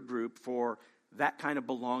peer group for that kind of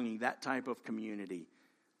belonging, that type of community.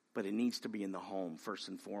 But it needs to be in the home first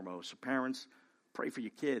and foremost. So parents, pray for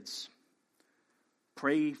your kids.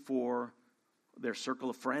 Pray for their circle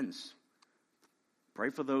of friends. Pray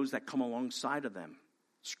for those that come alongside of them.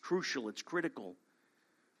 It's crucial. It's critical.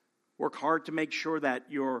 Work hard to make sure that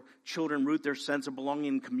your children root their sense of belonging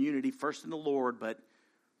in community, first in the Lord, but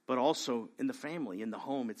also in the family, in the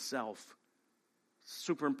home itself.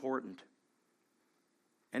 Super important.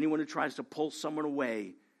 Anyone who tries to pull someone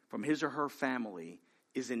away from his or her family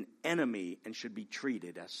is an enemy and should be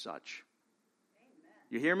treated as such. Amen.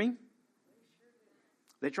 You hear me?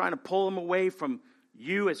 They're trying to pull them away from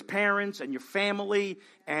you as parents and your family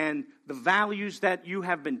and the values that you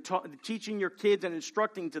have been teaching your kids and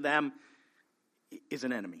instructing to them is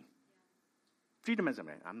an enemy. Treat them as an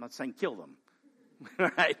enemy. I'm not saying kill them,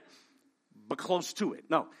 right? But close to it.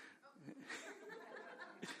 No.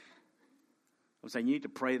 I'm saying you need to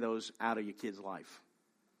pray those out of your kid's life.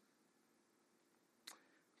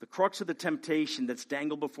 The crux of the temptation that's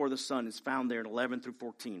dangled before the sun is found there in 11 through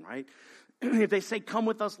 14, right? If they say, come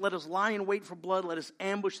with us, let us lie in wait for blood, let us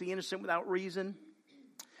ambush the innocent without reason.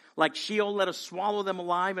 Like Sheol, let us swallow them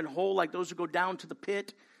alive and whole, like those who go down to the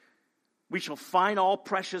pit. We shall find all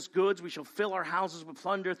precious goods. We shall fill our houses with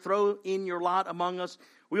plunder. Throw in your lot among us.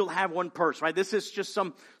 We'll have one purse, right? This is just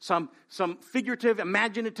some figurative,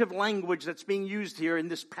 imaginative language that's being used here in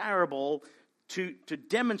this parable to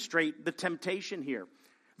demonstrate the temptation here.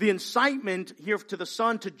 The incitement here to the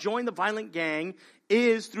son to join the violent gang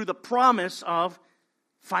is through the promise of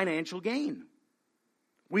financial gain.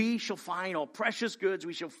 We shall find all precious goods.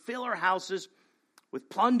 We shall fill our houses with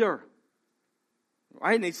plunder.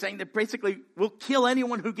 Right? And he's saying that basically we'll kill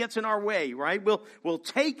anyone who gets in our way, right? We'll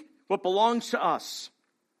take what belongs to us.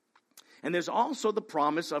 And there's also the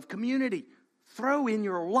promise of community. Throw in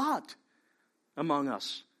your lot among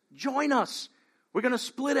us. Join us. We're going to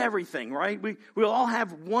split everything, right? We'll all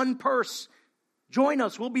have one purse. Join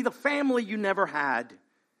us. We'll be the family you never had.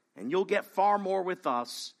 And you'll get far more with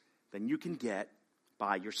us than you can get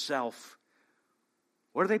by yourself.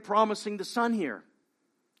 What are they promising the son here?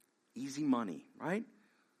 Easy money, right?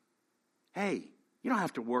 Hey, you don't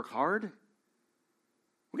have to work hard.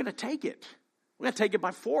 We're going to take it. We're going to take it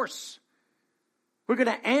by force. We're going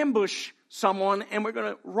to ambush someone and we're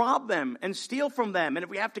going to rob them and steal from them. And if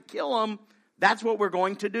we have to kill them, that's what we're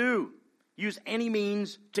going to do. Use any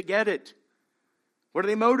means to get it. What are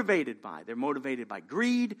they motivated by? They're motivated by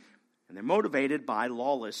greed and they're motivated by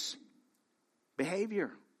lawless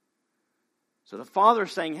behavior. So the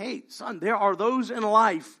father's saying, hey, son, there are those in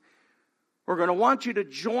life who are going to want you to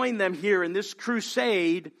join them here in this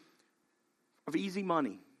crusade of easy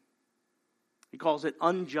money. He calls it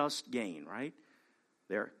unjust gain, right?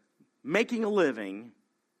 They're making a living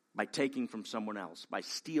by taking from someone else, by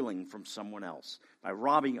stealing from someone else, by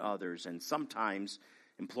robbing others, and sometimes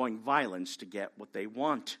employing violence to get what they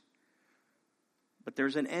want. But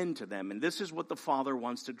there's an end to them, and this is what the Father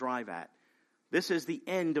wants to drive at. This is the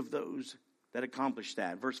end of those that accomplish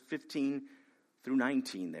that. Verse 15 through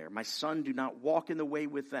 19 there. My son, do not walk in the way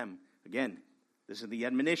with them. Again, this is the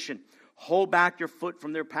admonition. Hold back your foot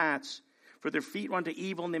from their paths, for their feet run to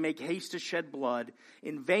evil, and they make haste to shed blood.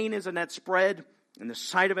 In vain is a net spread in the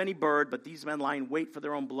sight of any bird, but these men lie in wait for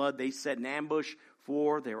their own blood. They set an ambush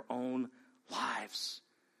for their own lives.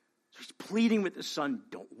 So he's pleading with the son,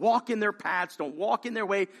 don't walk in their paths, don't walk in their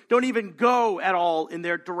way, don't even go at all in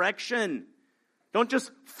their direction. Don't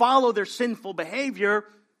just follow their sinful behavior,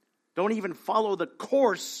 don't even follow the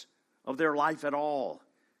course of their life at all.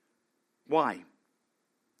 Why?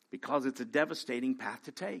 Because it's a devastating path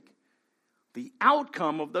to take. The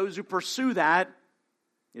outcome of those who pursue that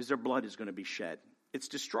is their blood is going to be shed. It's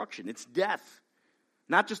destruction. It's death.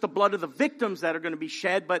 Not just the blood of the victims that are going to be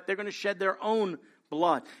shed, but they're going to shed their own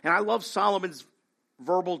blood. And I love Solomon's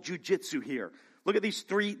verbal jujitsu here. Look at these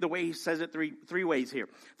the way he says it three ways here.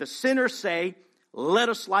 The sinners say, let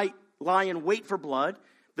us lie and wait for blood.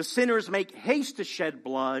 The sinners make haste to shed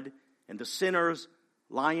blood. And the sinners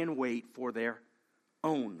lie in wait for their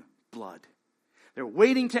own blood. They're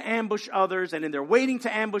waiting to ambush others, and in their waiting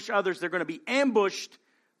to ambush others, they're going to be ambushed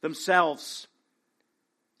themselves.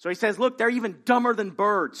 So he says, look, they're even dumber than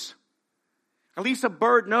birds. At least a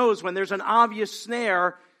bird knows when there's an obvious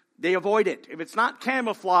snare, they avoid it. If it's not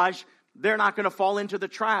camouflage, they're not going to fall into the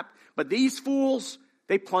trap. But these fools,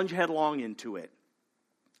 they plunge headlong into it.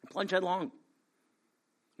 Plunge headlong.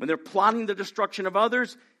 When they're plotting the destruction of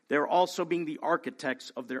others, they're also being the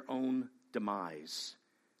architects of their own demise.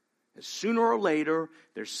 Sooner or later,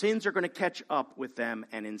 their sins are going to catch up with them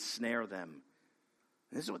and ensnare them.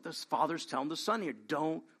 And this is what the father's telling the son here.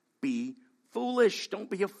 Don't be foolish. Don't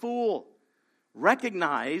be a fool.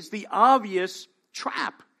 Recognize the obvious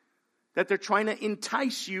trap that they're trying to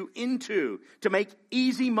entice you into. To make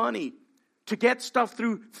easy money, to get stuff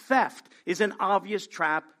through theft is an obvious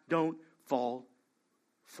trap. Don't fall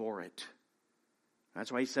for it. That's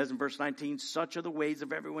why he says in verse 19, such are the ways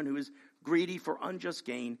of everyone who is greedy for unjust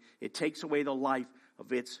gain. It takes away the life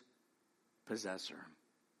of its possessor.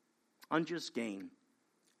 Unjust gain,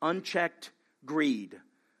 unchecked greed,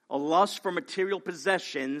 a lust for material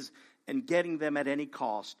possessions and getting them at any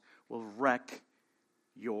cost will wreck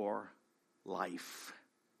your life.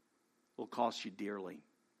 Will cost you dearly.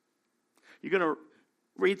 You're going to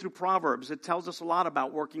read through Proverbs. It tells us a lot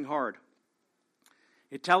about working hard.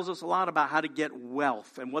 It tells us a lot about how to get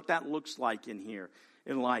wealth and what that looks like in here,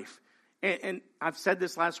 in life. And I've said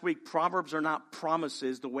this last week, Proverbs are not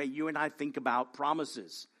promises the way you and I think about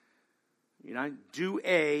promises. You know, do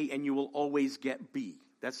A and you will always get B.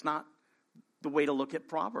 That's not the way to look at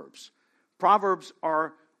Proverbs. Proverbs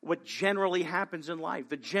are what generally happens in life,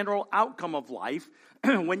 the general outcome of life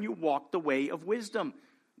when you walk the way of wisdom.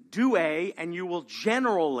 Do A and you will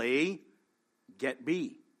generally get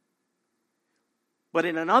B. But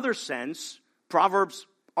in another sense, Proverbs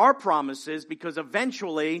are promises because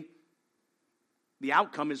eventually the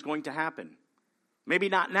outcome is going to happen. Maybe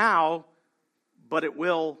not now, but it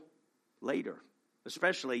will later,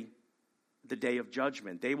 especially the day of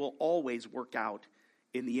judgment. They will always work out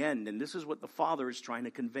in the end. And this is what the Father is trying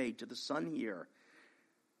to convey to the Son here.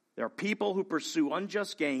 There are people who pursue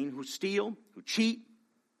unjust gain, who steal, who cheat,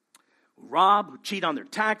 who rob, who cheat on their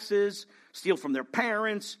taxes, steal from their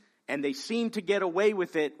parents, and they seem to get away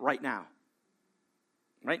with it right now.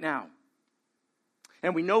 Right now.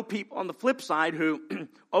 And we know people on the flip side who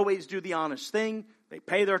always do the honest thing. They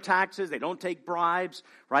pay their taxes. They don't take bribes.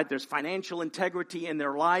 Right? There's financial integrity in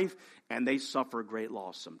their life. And they suffer great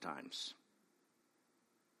loss sometimes.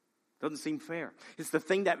 Doesn't seem fair. It's the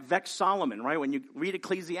thing that vexed Solomon, right? When you read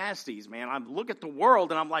Ecclesiastes, man, I look at the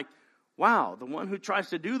world and I'm like, wow, the one who tries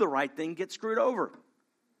to do the right thing gets screwed over.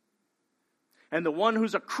 And the one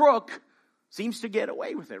who's a crook seems to get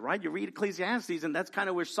away with it, right? You read Ecclesiastes, and that's kind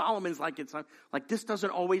of where Solomon's like, it's like this doesn't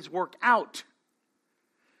always work out.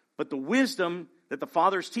 But the wisdom that the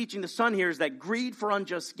Father's teaching the Son here is that greed for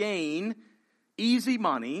unjust gain, easy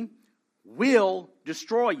money, will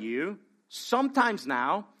destroy you, sometimes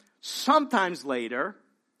now, sometimes later,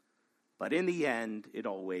 but in the end, it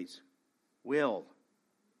always will.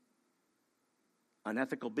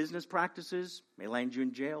 Unethical business practices may land you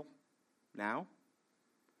in jail now.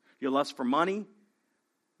 Your lust for money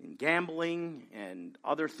and gambling and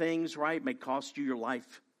other things, right, may cost you your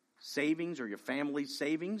life savings or your family's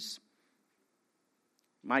savings.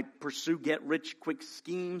 You might pursue get-rich-quick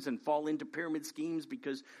schemes and fall into pyramid schemes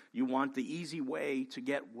because you want the easy way to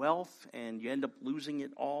get wealth and you end up losing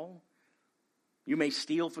it all. You may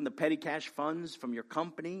steal from the petty cash funds from your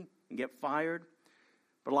company and get fired.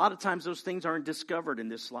 But a lot of times those things aren't discovered in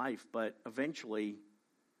this life, but eventually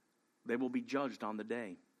they will be judged on the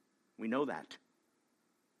day. We know that.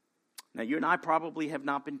 Now, you and I probably have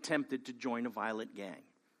not been tempted to join a violent gang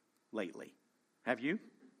lately. Have you?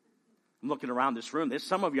 I'm looking around this room. There's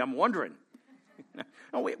some of you, I'm wondering.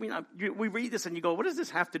 We read this and you go, what does this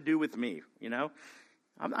have to do with me?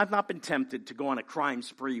 I've not been tempted to go on a crime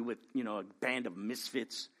spree with, a band of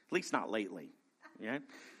misfits, at least not lately. Yeah?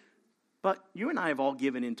 But you and I have all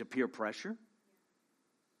given into peer pressure.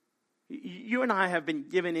 You and I have been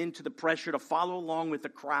given into the pressure to follow along with the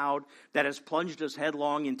crowd that has plunged us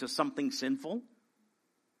headlong into something sinful.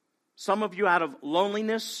 Some of you, out of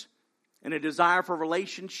loneliness and a desire for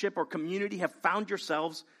relationship or community, have found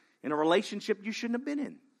yourselves in a relationship you shouldn't have been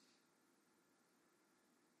in.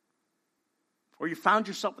 Or you found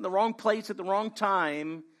yourself in the wrong place at the wrong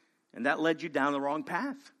time, and that led you down the wrong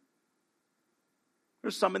path.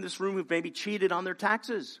 There's some in this room who've maybe cheated on their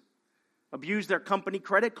taxes, abused their company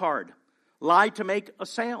credit card, lied to make a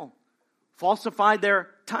sale, falsified their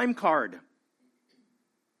time card,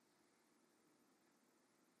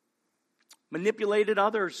 manipulated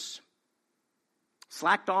others,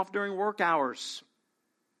 slacked off during work hours.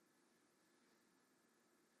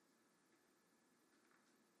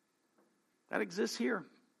 That exists here,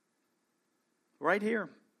 right here.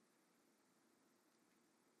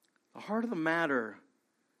 The heart of the matter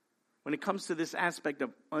when it comes to this aspect of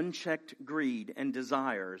unchecked greed and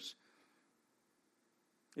desires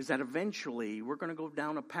is that eventually we're going to go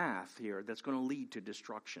down a path here that's going to lead to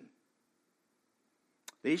destruction.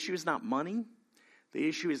 The issue is not money. The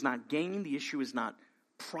issue is not gain. The issue is not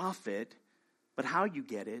profit, but how you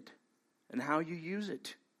get it and how you use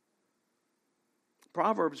it.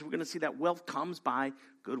 Proverbs, we're going to see that wealth comes by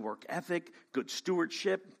good work ethic, good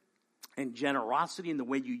stewardship, and generosity in the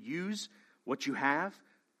way you use what you have.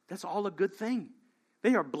 That's all a good thing.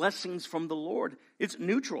 They are blessings from the Lord. It's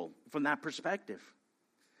neutral from that perspective.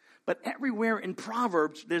 But everywhere in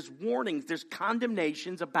Proverbs, there's warnings, there's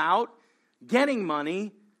condemnations about getting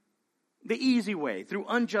money the easy way, through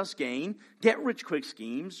unjust gain, get-rich-quick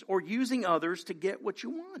schemes, or using others to get what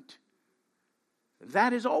you want.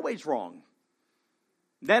 That is always wrong.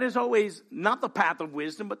 That is always not the path of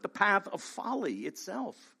wisdom, but the path of folly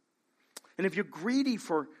itself. And if you're greedy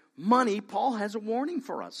for money, Paul has a warning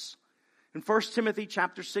for us. In 1 Timothy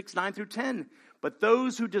chapter 6, 9 through 10, but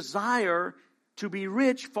those who desire to be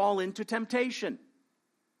rich fall into temptation.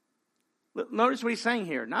 Notice what he's saying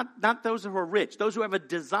here. Not those who are rich. Those who have a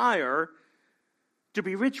desire to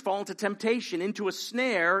be rich fall into temptation, into a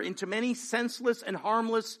snare, into many senseless and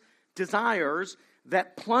harmless desires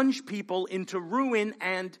that plunge people into ruin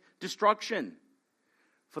and destruction.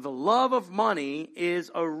 For the love of money is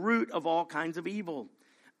a root of all kinds of evil.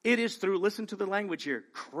 It is through, listen to the language here,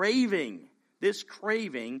 this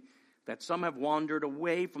craving, that some have wandered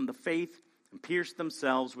away from the faith and pierced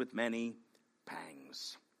themselves with many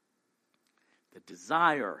pangs. The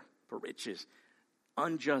desire for riches,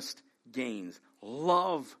 unjust gains,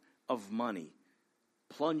 love of money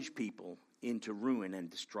plunge people into ruin and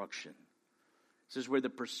destruction. This is where the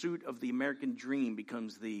pursuit of the American dream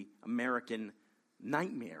becomes the American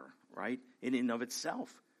nightmare, right? In and of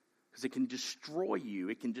itself. Because it can destroy you.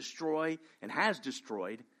 It can destroy and has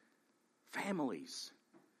destroyed families.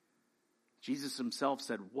 Jesus himself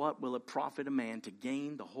said, what will it profit a man to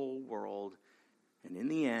gain the whole world? And in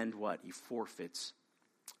the end, what? He forfeits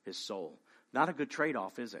his soul. Not a good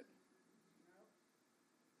trade-off, is it?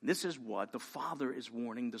 This is what the Father is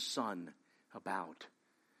warning the Son about.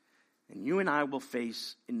 And you and I will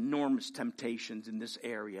face enormous temptations in this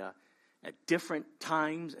area at different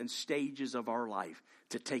times and stages of our life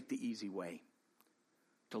to take the easy way,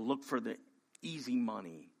 to look for the easy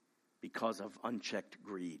money because of unchecked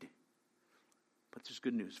greed. But there's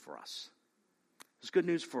good news for us. There's good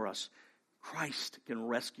news for us. Christ can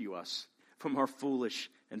rescue us from our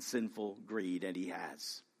foolish and sinful greed, and he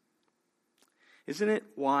has. Isn't it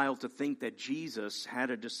wild to think that Jesus had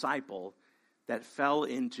a disciple that fell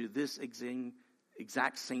into this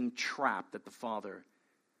exact same trap that the Father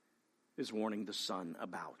is warning the Son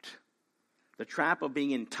about? The trap of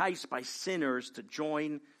being enticed by sinners to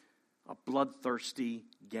join a bloodthirsty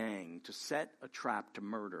gang, to set a trap to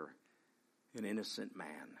murder an innocent man.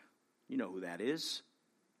 You know who that is.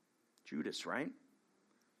 Judas, right?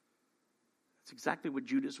 That's exactly what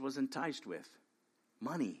Judas was enticed with.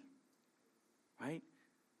 Money, right?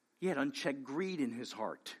 He had unchecked greed in his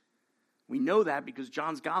heart. We know that because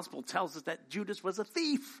John's gospel tells us that Judas was a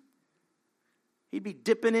thief. He'd be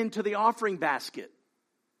dipping into the offering basket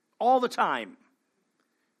all the time.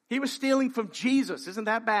 He was stealing from Jesus. Isn't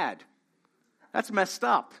that bad? That's messed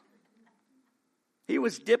up. He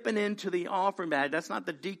was dipping into the offering bag. That's not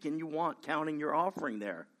the deacon you want counting your offering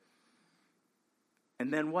there.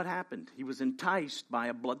 And then what happened? He was enticed by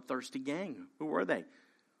a bloodthirsty gang. Who were they?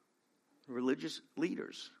 Religious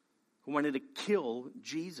leaders who wanted to kill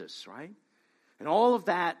Jesus, right? And all of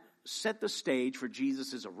that set the stage for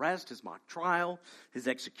Jesus' arrest, his mock trial, his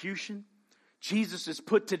execution. Jesus is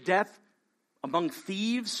put to death among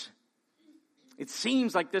thieves. It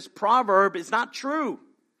seems like this proverb is not true.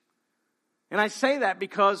 And I say that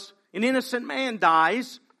because an innocent man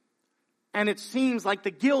dies, and it seems like the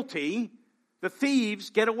guilty, the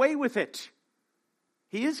thieves, get away with it.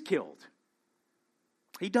 He is killed.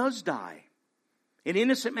 He does die. An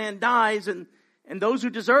innocent man dies, and those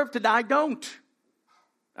who deserve to die don't.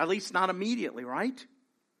 At least not immediately, right?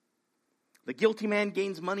 The guilty man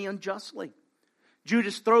gains money unjustly.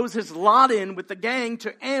 Judas throws his lot in with the gang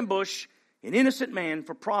to ambush an innocent man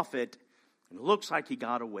for profit, and it looks like he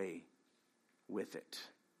got away with it.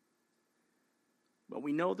 But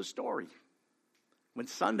we know the story. When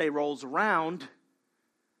Sunday rolls around,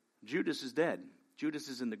 Judas is dead. Judas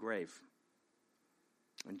is in the grave.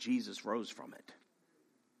 And Jesus rose from it.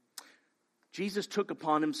 Jesus took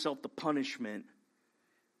upon himself the punishment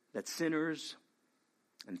that sinners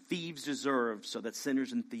and thieves deserve so that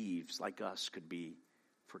sinners and thieves like us could be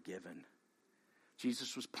forgiven.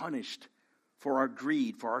 Jesus was punished for our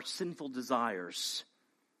greed, for our sinful desires,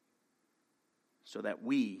 so that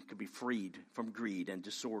we could be freed from greed and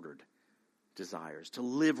disordered desires, to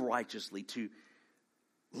live righteously, to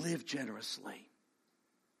live generously.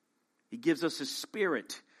 He gives us His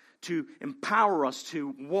Spirit to empower us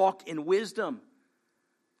to walk in wisdom,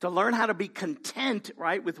 to learn how to be content,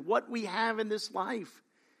 right, with what we have in this life,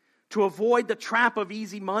 to avoid the trap of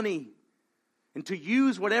easy money, and to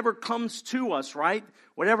use whatever comes to us, right,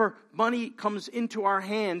 whatever money comes into our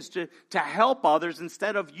hands to help others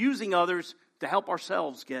instead of using others to help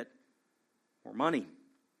ourselves get more money.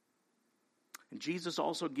 And Jesus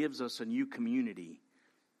also gives us a new community,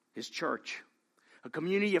 His church, a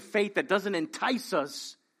community of faith that doesn't entice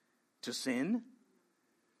us to sin,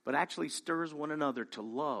 but actually stirs one another to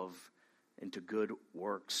love and to good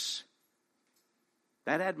works.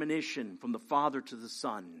 That admonition from the Father to the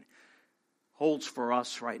Son holds for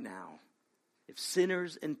us right now. If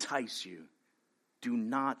sinners entice you, do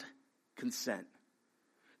not consent.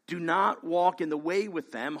 Do not walk in the way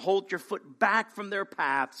with them. Hold your foot back from their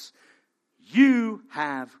paths. You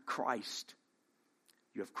have Christ.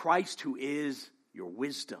 You have Christ who is your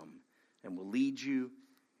wisdom and will lead you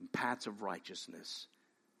in paths of righteousness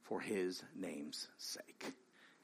for His name's sake.